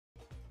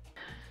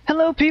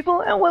Hello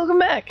people and welcome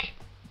back!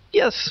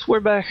 Yes, we're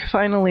back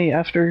finally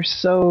after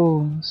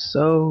so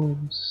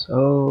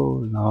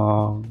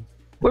long.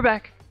 We're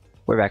back!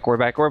 We're back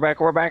and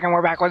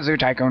we're back with Zoo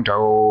Tycoon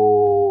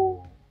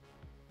 2!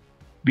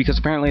 Because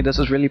apparently this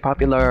is really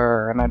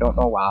popular and I don't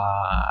know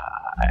why.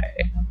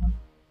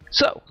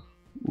 So,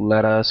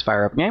 let us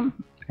fire up game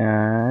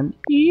and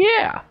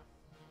yeah!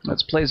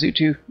 Let's play Zoo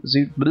 2.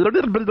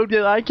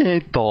 I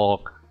can't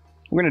talk.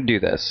 We're gonna do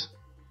this.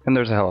 And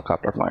there's a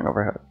helicopter flying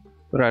overhead.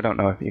 But I don't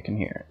know if you can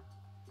hear it.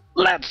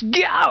 Let's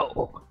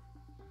go!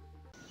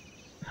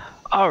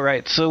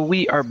 Alright, so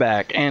we are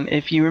back, and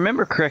if you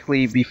remember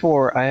correctly,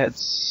 before I had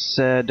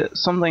said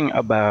something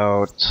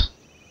about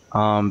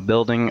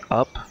building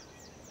up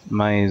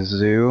my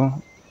zoo.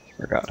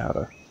 Forgot how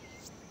to...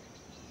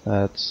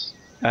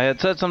 I had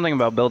said something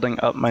about building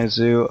up my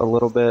zoo a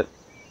little bit,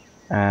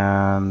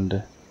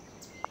 and...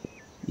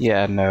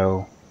 yeah,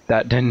 no.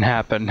 That didn't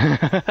happen.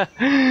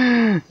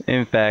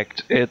 In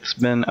fact, it's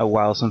been a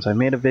while since I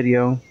made a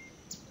video.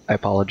 I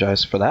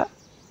apologize for that.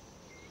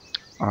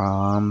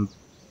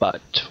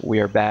 But we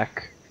are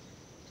back.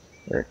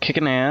 We're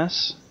kicking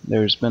ass.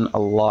 There's been a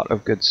lot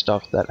of good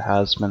stuff that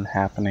has been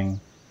happening.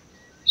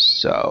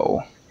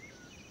 So,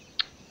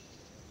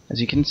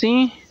 as you can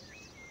see,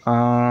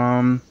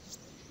 I'm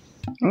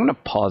gonna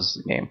pause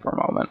the game for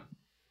a moment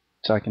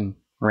so I can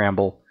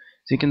ramble.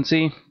 As you can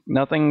see,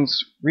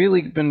 nothing's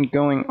really been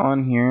going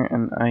on here,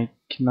 and I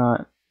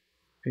cannot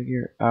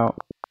figure out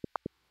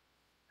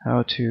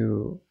how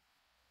to...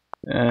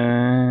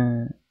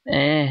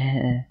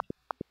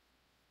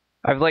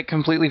 I've like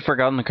completely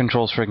forgotten the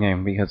controls for the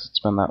game because it's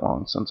been that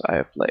long since I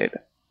have played.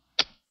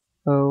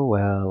 Oh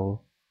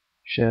well.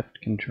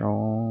 Shift,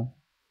 Control,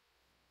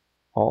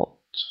 Alt,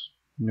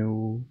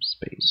 no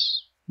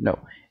space. No.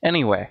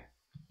 Anyway,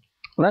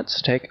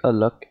 let's take a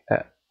look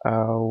at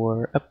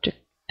our objectives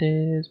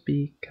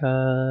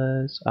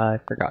because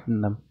I've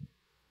forgotten them.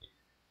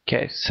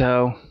 Okay,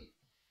 so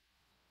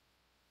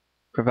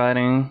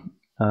providing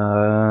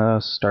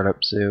a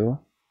startup zoo.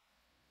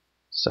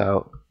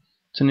 So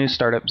it's a new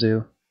startup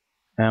zoo,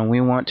 and we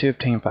want to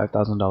obtain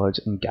 $5,000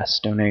 in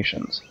guest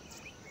donations.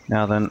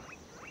 Now then,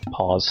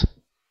 pause.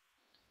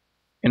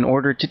 In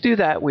order to do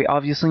that, we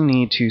obviously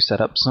need to set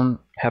up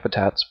some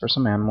habitats for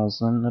some animals,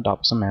 then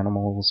adopt some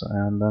animals,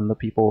 and then the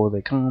people,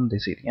 they come, they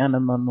see the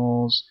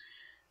animals,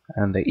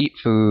 and they eat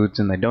foods,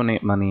 and they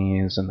donate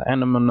monies, and the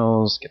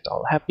animals get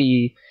all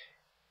happy,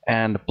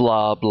 and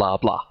blah blah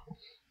blah.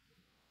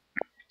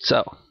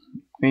 So,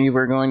 we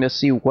were going to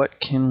see what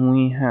can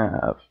we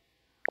have.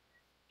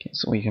 Okay,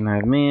 so we can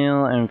have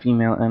male and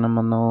female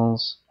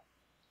animals.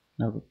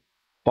 A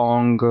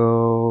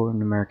bongo,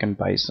 an American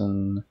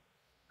bison,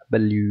 a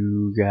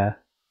beluga.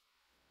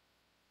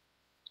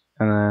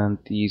 And then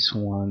these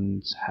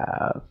ones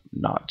have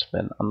not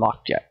been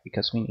unlocked yet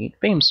because we need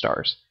fame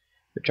stars,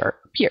 which are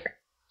up here.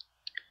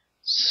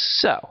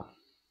 So,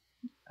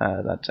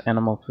 that's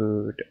animal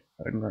food,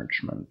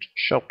 enrichment,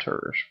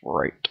 shelters,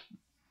 right.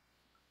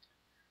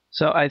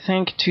 So I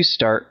think to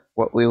start,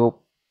 what we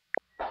will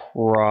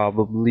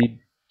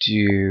probably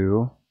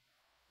do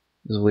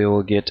is we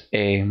will get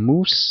a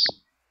moose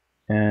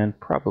and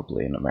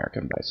probably an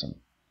American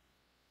bison.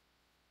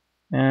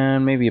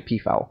 And maybe a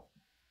peafowl,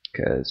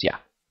 because yeah,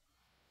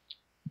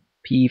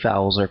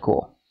 peafowls are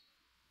cool.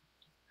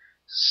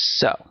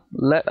 So,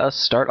 let us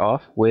start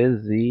off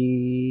with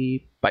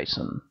the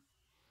bison.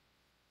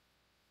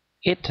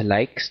 It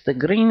likes the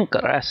green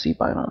grassy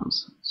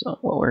biomes. So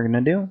what we're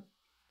gonna do,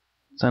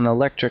 it's an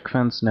electric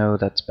fence. No,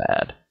 that's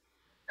bad.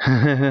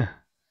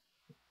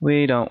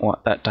 We don't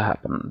want that to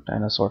happen.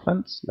 Dinosaur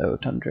fence, low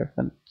tundra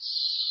fence.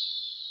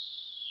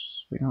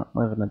 We don't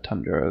live in a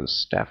tundra.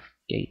 Staff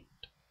gate.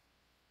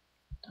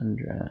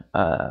 Tundra.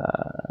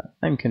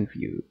 I'm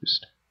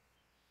confused.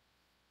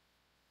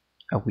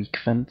 A weak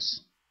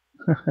fence?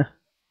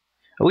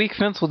 A weak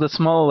fence with a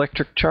small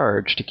electric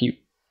charge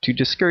to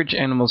discourage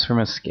animals from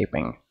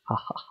escaping. Ha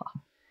ha ha.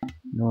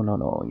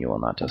 No, you will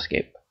not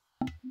escape.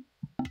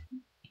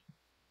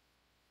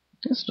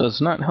 This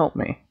does not help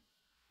me.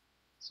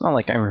 It's not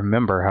like I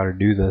remember how to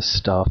do this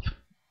stuff.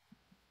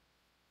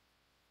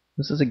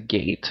 This is a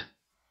gate.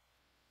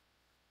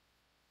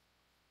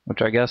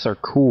 Which I guess are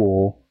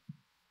cool.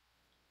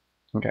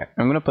 Okay,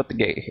 I'm gonna put the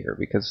gate here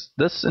because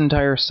this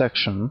entire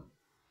section,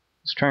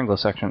 this triangle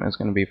section, is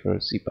gonna be for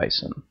the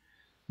bison.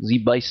 The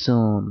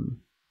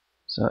bison!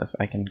 So if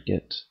I can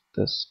get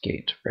this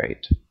gate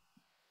right.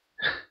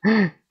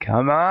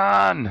 Come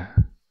on!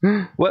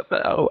 What?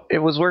 Oh, it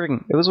was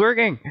working! It was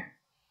working!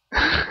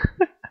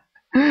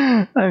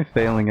 I'm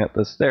failing at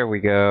this. There we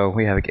go.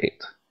 We have a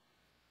gate.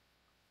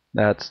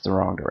 That's the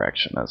wrong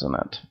direction, isn't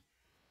it?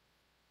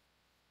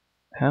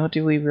 How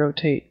do we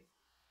rotate?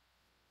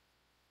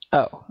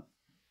 Oh.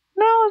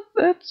 No,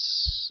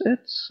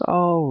 it's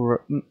all...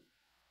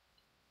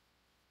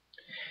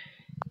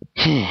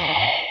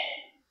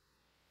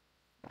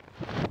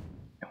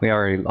 We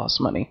already lost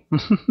money.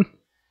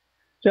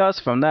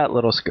 Just from that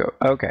little scope.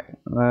 Okay.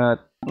 No.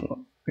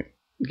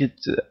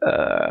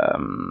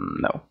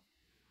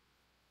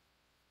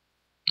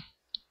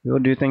 We will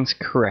do things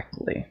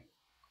correctly.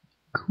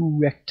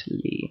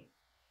 Correctly.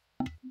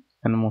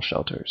 Animal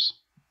shelters.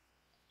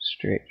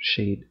 Straight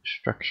shade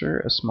structure,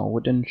 a small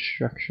wooden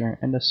structure,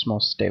 and a small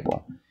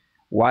stable.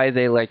 Why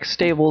they like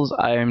stables,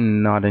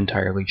 I'm not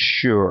entirely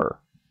sure.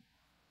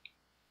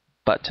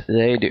 But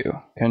they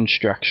do.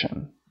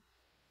 Construction.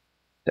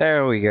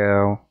 There we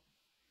go.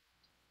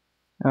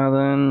 Now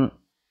then,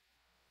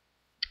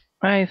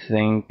 I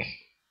think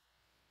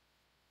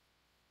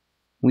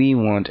we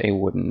want a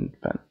wooden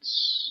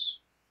fence.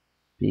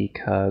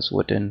 Because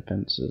wooden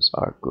fences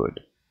are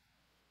good.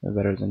 They're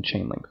better than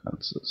chain link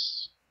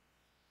fences.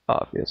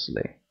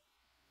 Obviously.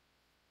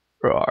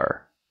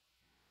 Rawr.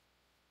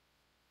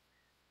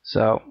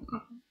 So,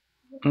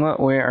 what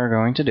we are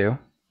going to do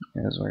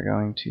is we're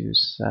going to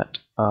set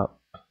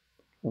up...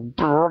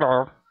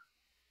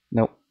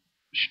 Nope.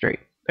 Straight.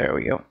 There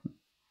we go.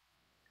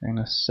 We're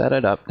going to set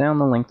it up down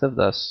the length of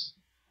this.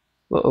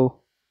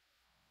 Uh-oh.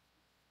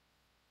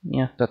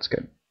 Yeah, that's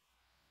good.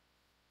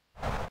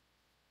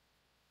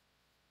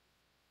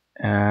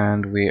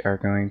 And we are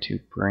going to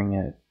bring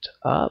it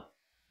up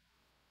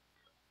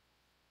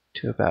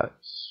to about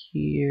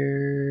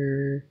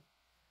here.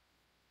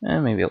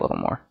 And maybe a little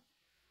more.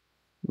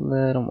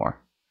 Little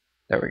more.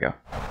 There we go.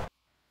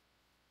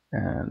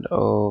 And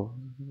oh,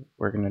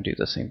 we're going to do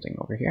the same thing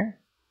over here.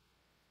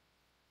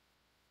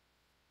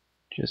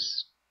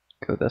 Just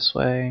go this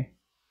way.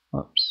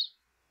 Whoops.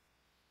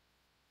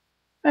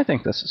 I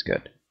think this is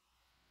good.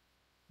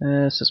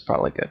 This is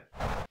probably good.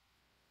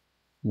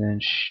 And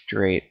then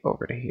straight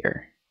over to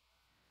here.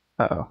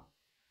 Uh-oh.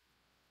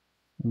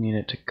 We need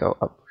it to go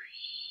up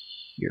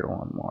here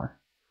one more.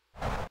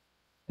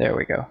 There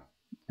we go.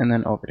 And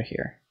then over to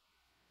here.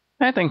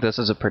 I think this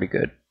is a pretty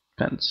good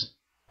fence.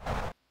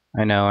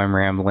 I know I'm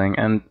rambling,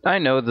 and I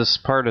know this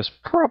part is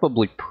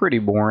probably pretty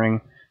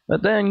boring,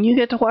 but then you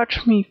get to watch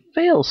me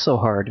fail so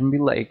hard and be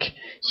like,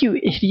 you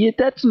idiot,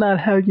 that's not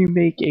how you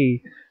make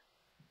a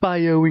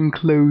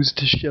bio-enclosed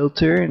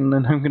shelter, and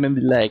then I'm gonna be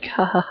like,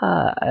 ha ha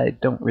ha, I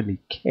don't really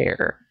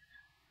care.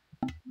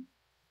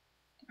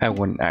 I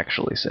wouldn't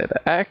actually say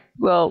that.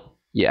 Well,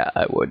 yeah,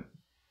 I would.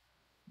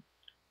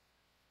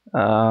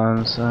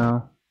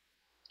 So...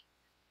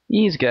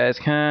 These guys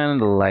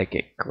kinda like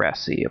it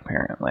grassy,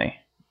 apparently.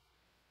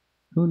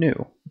 Who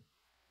knew?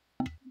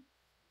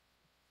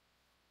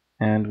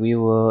 And we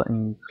will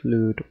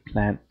include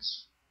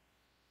plants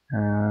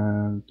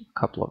and a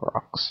couple of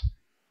rocks.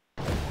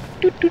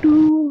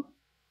 Doo-doo-doo.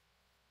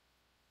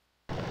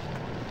 I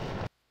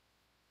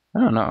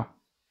don't know.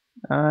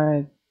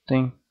 I'm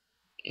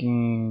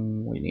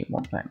thinking we need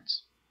more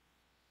plants.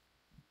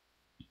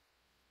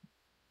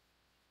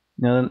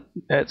 Now,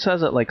 it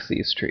says it likes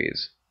these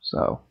trees,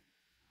 so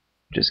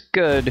which is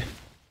good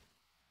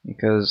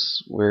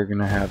because we're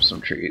gonna have some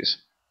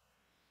trees.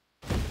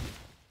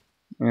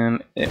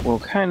 And it will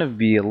kind of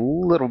be a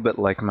little bit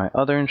like my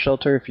other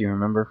shelter, if you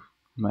remember,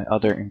 my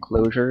other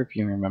enclosure, if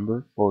you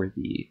remember, for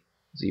the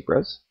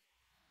zebras.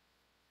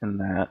 And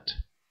that,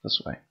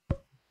 this way.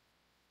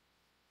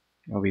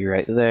 It'll be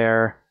right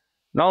there.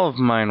 And all of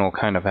mine will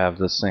kind of have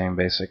the same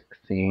basic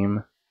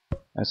theme,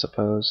 I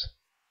suppose.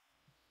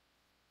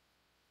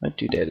 What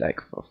do they like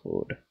for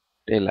food?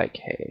 They like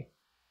hay.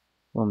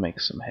 We'll make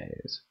some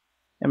hays.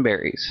 And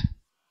berries.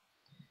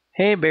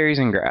 Hay, berries,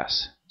 and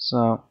grass.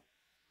 So,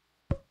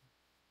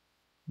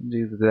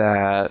 do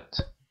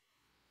that.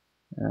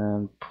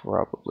 And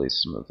probably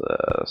some of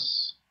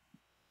this.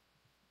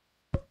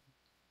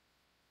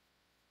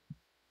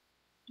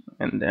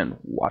 And then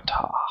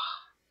water.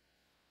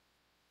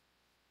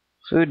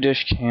 Food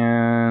dish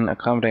can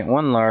accommodate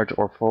one large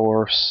or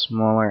 4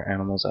 smaller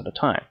animals at a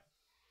time.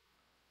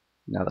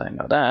 Now that I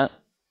know that,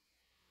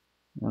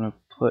 I'm going to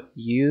put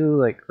you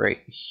like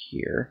right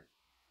here.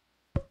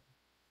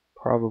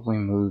 Probably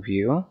move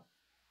you.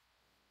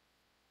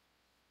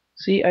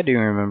 See, I do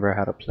remember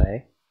how to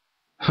play.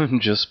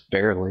 Just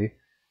barely.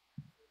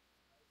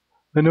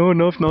 I know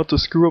enough not to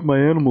screw up my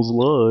animals'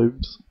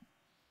 lives.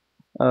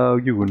 Oh,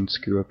 you wouldn't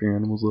screw up your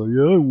animals' lives.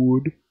 Yeah, I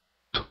would.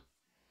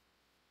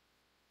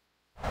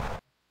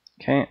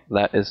 Okay,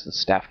 that is the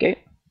staff gate.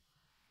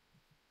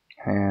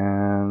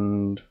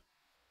 And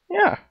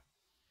yeah,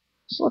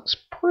 this looks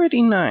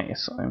pretty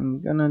nice.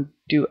 I'm gonna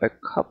do a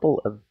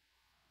couple of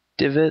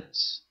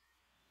divots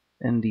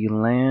in the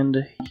land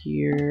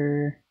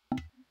here.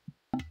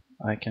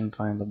 I can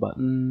find the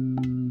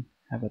button,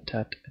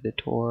 habitat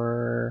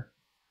editor.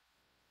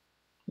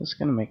 Just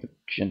gonna make a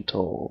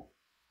gentle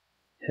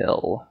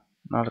hill,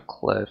 not a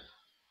cliff.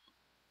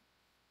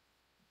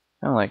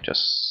 Kind of like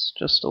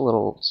just a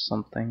little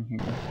something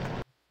here.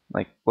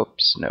 Like,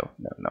 whoops, no.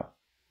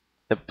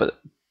 But,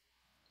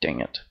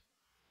 dang it.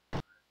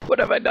 What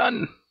have I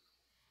done?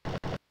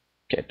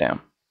 Okay,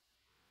 down.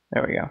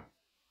 There we go.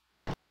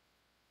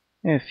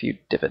 A few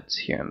divots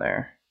here and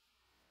there.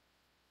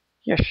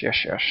 Yes,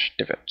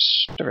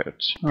 divots.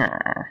 Divots.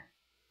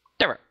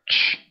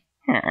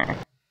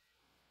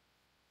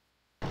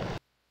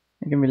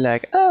 You can be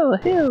like, oh,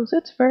 hills,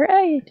 it's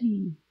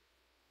variety.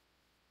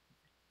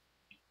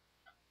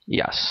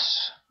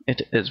 Yes,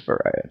 it is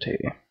variety.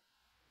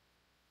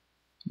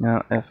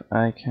 Now, if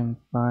I can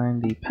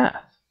find the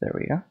path, there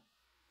we go.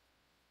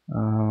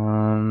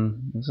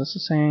 Is this the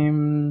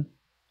same?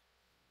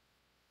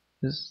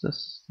 Is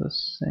this the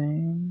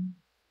same?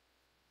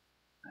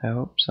 I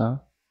hope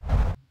so.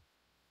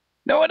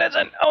 No, it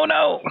isn't! Oh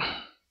no!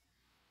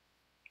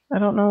 I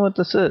don't know what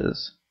this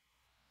is.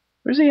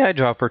 Where's the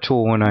eyedropper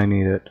tool when I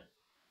need it?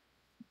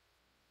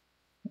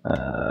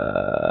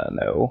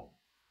 No.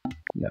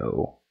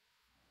 No.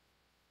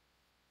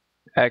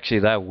 Actually,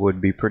 that would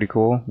be pretty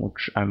cool,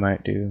 which I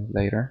might do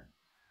later.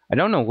 I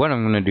don't know what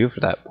I'm gonna do for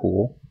that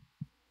pool.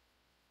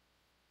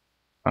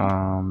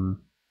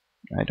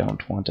 I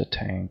don't want a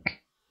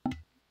tank.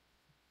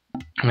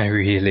 I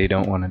really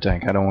don't want a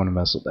tank. I don't want to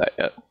mess with that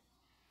yet.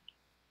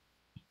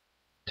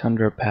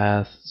 Tundra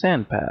path,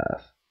 sand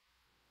path.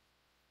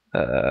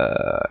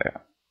 Yeah,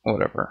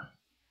 whatever.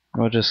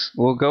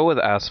 We'll go with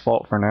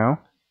asphalt for now.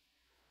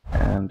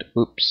 And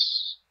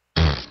oops.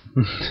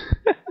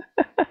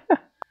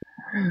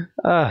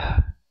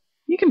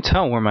 You can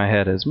tell where my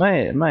head is.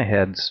 My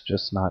head's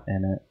just not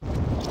in it.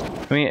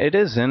 I mean, it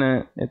is in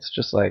it. It's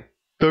just like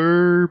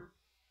derp,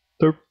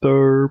 derp,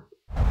 derp.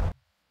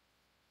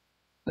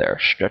 There,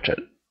 stretch it.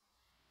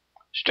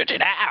 Stretch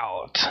it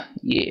out!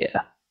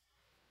 Yeah.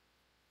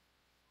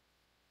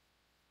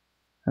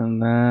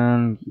 And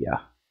then,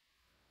 yeah.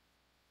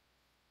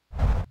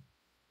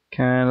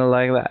 Kinda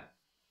like that.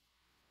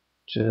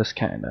 Just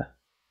kinda.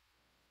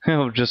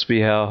 It'll just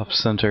be off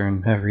center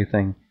and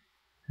everything.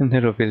 And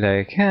it'll be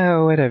like,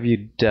 oh, what have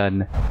you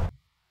done?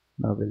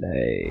 And I'll be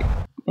like,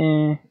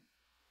 eh.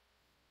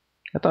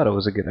 I thought it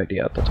was a good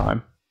idea at the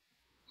time.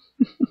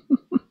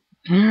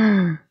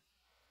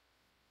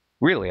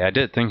 Really, I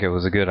did think it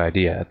was a good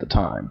idea at the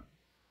time.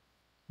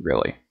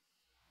 Really.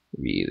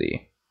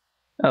 Really.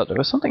 Oh, there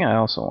was something I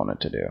also wanted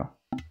to do.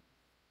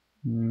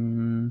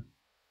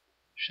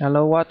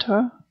 Shallow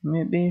water?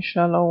 Maybe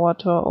shallow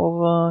water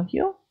over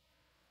here?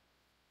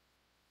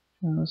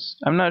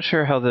 I'm not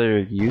sure how they're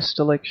used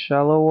to like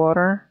shallow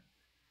water.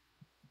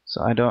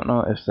 So I don't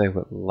know if they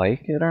would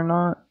like it or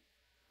not.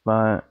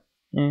 But,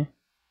 eh.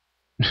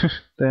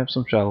 They have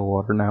some shallow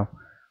water now.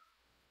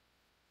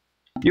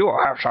 You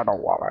will have shallow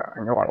water,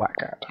 and you will like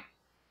it.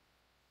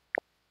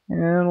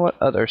 And what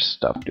other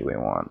stuff do we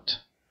want?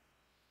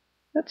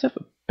 Let's have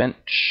a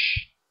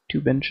bench.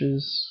 2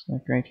 benches,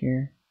 like right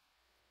here.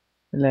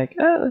 We're like,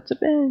 oh, it's a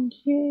bench,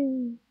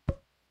 yay!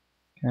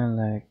 Kinda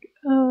like,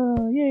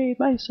 oh, yay,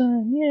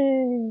 bison,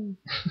 yay!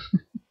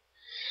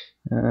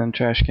 And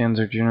trash cans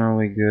are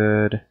generally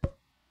good.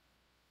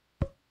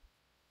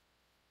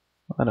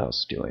 What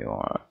else do we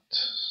want?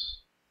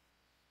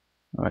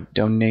 A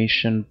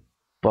donation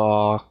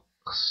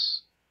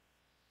box,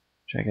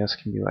 which I guess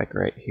can be like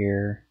right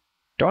here.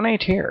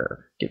 Donate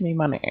here! Give me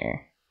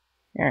money!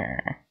 Yeah.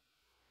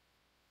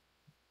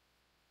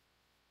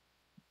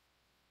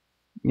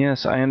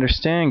 Yes, I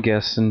understand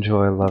guests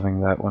enjoy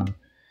loving that one.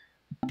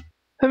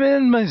 I'm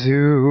in my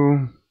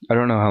zoo! I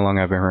don't know how long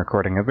I've been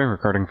recording. I've been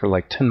recording for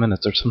like 10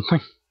 minutes or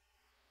something.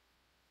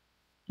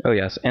 Oh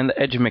yes, and the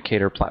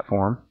Edumacator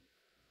platform.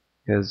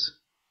 Because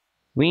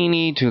we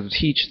need to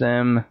teach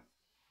them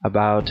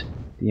about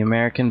the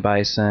American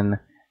bison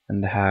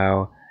and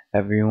how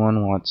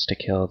everyone wants to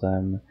kill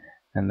them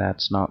and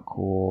that's not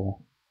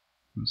cool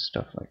and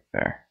stuff like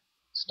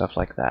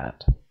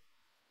that.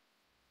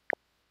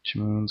 Which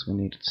means we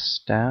need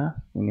staff,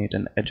 we need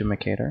an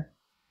edumacator.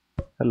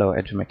 Hello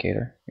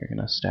edumacator, you're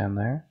gonna stand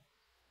there.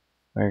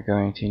 We're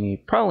going to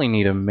probably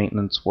need a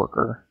maintenance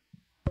worker.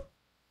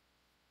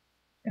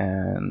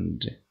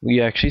 And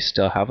we actually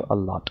still have a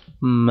lot of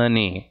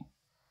money.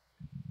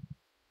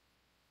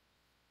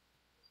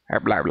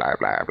 Blah blah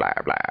blah blah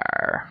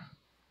blah.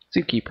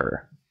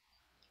 Zookeeper.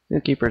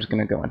 Zookeeper's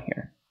gonna go in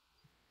here.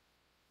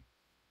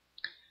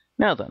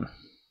 Now then,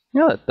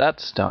 now that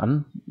that's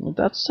done,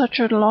 that's such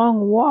a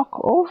long walk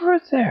over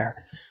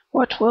there.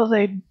 What will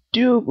they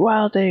do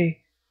while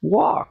they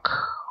walk?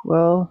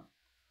 Well,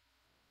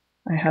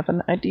 I have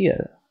an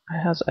idea. I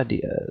has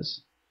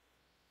ideas.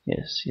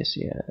 Yes, yes,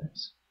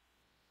 yes.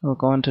 What we're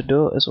going to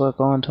do is we're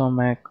going to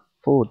make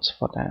foods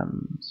for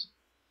them.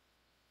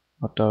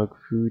 Hot dog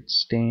food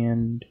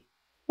stand.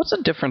 What's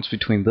the difference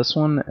between this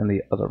one and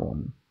the other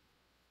one?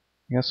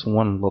 I guess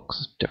one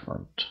looks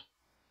different.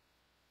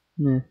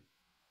 Meh.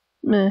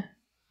 Meh.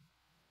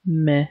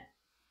 Meh.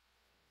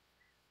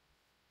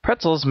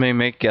 Pretzels may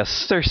make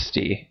guests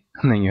thirsty,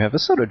 and then you have a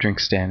soda drink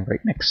stand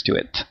right next to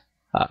it.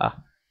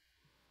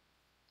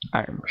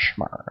 I'm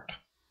smart.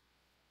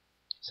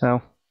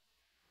 So,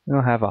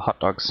 we'll have a hot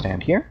dog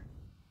stand here.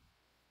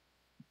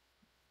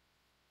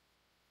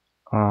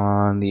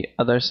 On the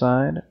other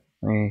side,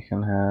 we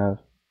can have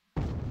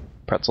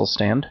pretzel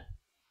stand.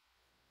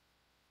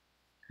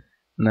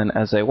 And then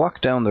as they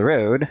walk down the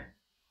road,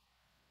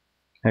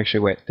 actually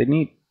wait, they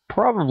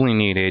probably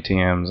need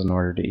ATMs in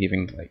order to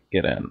even like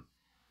get in.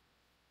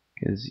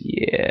 Cause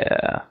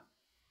yeah,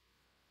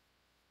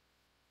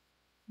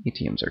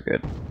 ATMs are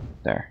good.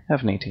 There,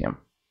 have an ATM.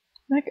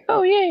 Like,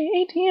 oh yay,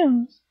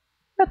 ATMs!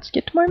 Let's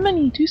get more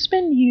money to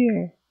spend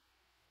here.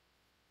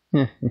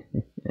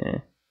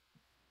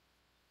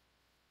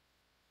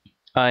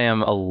 I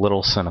am a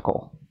little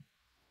cynical.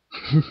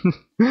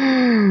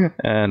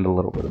 And a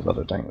little bit of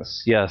other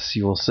things. Yes,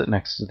 you will sit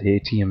next to the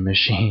ATM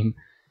machine.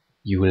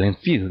 You will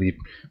feel the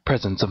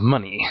presence of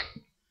money.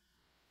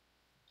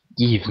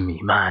 Give me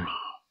money.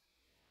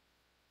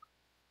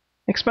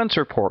 Expense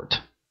report.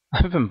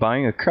 I've been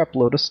buying a crap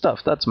load of stuff.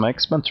 That's my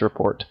expense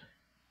report.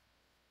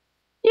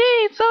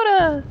 Yay,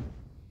 soda!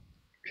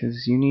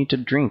 Because you need to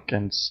drink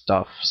and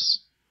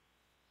stuffs.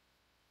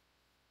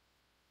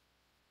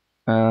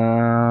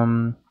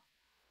 I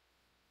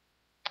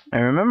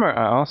remember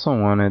I also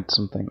wanted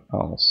something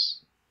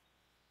else.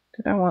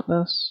 Did I want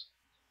this?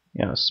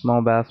 Yeah, a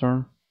small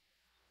bathroom.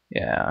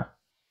 Yeah.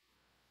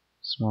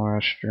 Small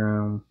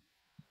restroom.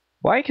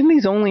 Why can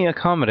these only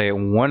accommodate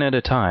one at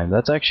a time?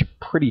 That's actually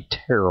pretty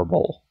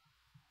terrible.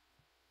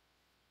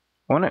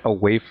 I want it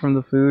away from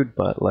the food,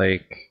 but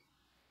like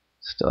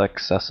still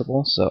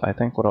accessible, so I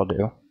think what I'll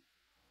do,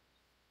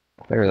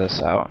 clear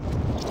this out.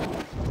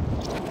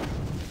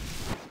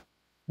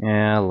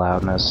 Yeah,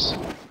 loudness.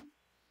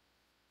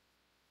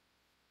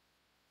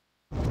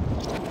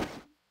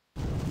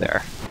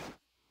 There.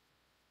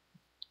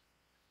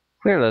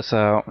 Clear this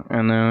out,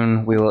 and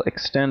then we will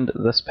extend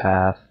this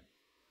path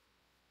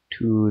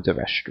to the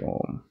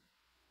restroom.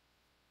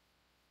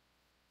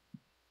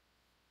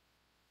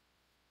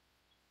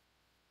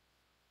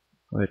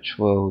 Which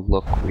will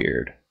look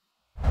weird.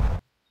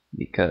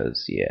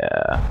 Because,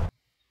 yeah.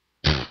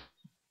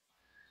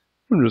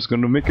 I'm just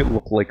gonna make it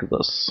look like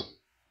this.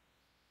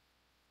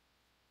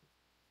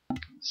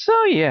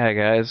 So yeah,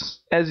 guys,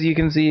 as you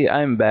can see,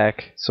 I'm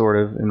back,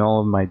 sort of, in all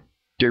of my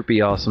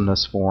derpy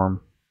awesomeness form.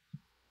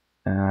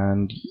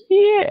 And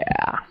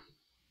yeah,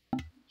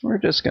 we're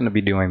just gonna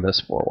be doing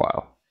this for a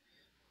while.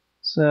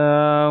 So,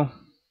 I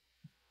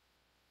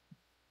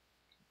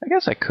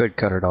guess I could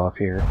cut it off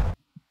here.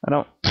 I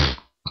don't...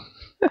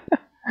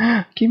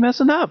 Keep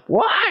messing up.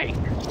 Why?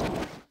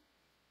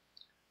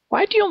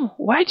 Why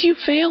do you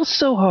fail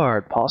so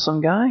hard,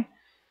 possum guy?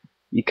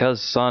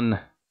 Because, son,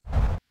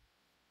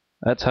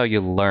 that's how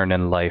you learn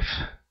in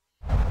life.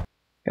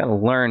 Gotta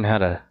learn how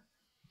to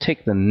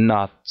take the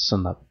knots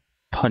and the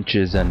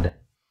punches and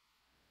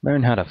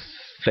learn how to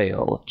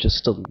fail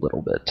just a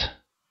little bit.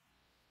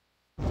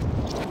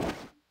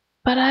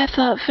 But I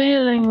thought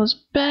failing was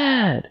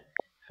bad.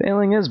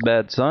 Failing is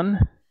bad,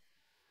 son.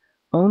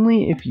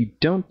 Only if you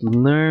don't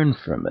learn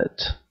from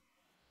it.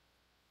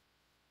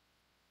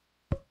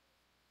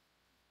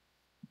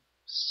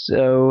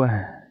 So,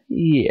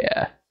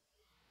 yeah.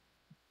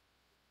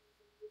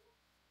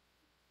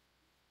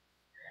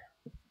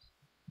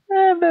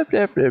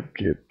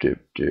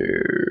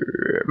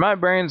 My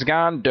brain's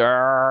gone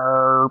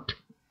derp.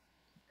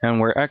 And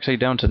we're actually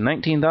down to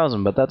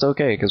 19,000, but that's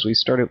okay, because we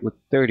started with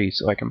 30,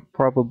 so I can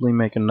probably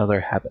make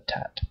another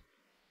habitat.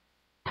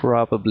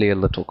 Probably a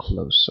little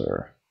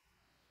closer.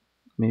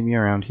 Maybe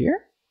around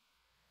here?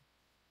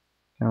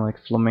 Kind of like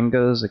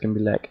flamingos, it can be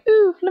like,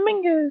 ooh,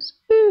 flamingos,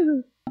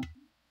 ooh.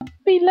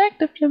 We like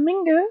the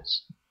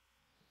flamingos.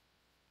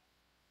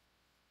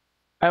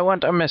 I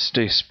want a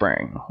misty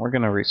spring. We're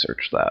gonna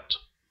research that.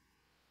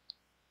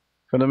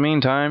 For the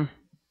meantime,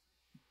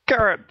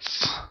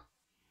 carrots!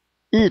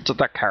 Eat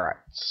the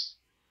carrots!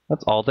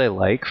 That's all they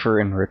like for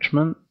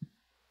enrichment?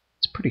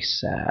 It's pretty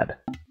sad.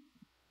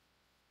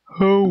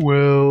 Oh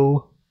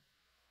well.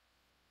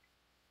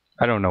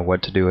 I don't know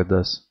what to do with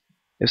this.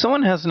 If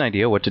someone has an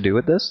idea what to do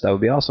with this, that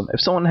would be awesome.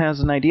 If someone has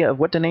an idea of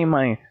what to name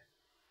my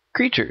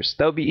creatures,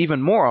 that would be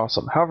even more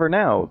awesome. However,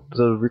 now,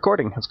 the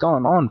recording has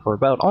gone on for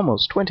about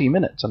almost 20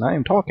 minutes, and I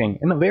am talking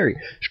in a very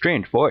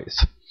strange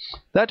voice.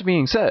 That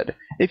being said,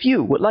 if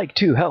you would like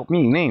to help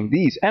me name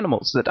these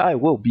animals that I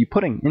will be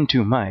putting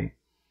into my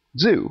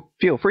zoo,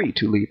 feel free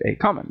to leave a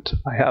comment.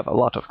 I have a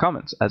lot of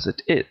comments as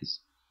it is.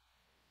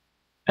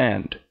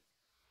 And,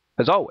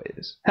 as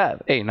always,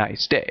 have a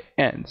nice day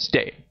and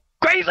stay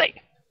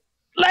crazy!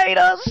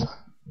 Laters!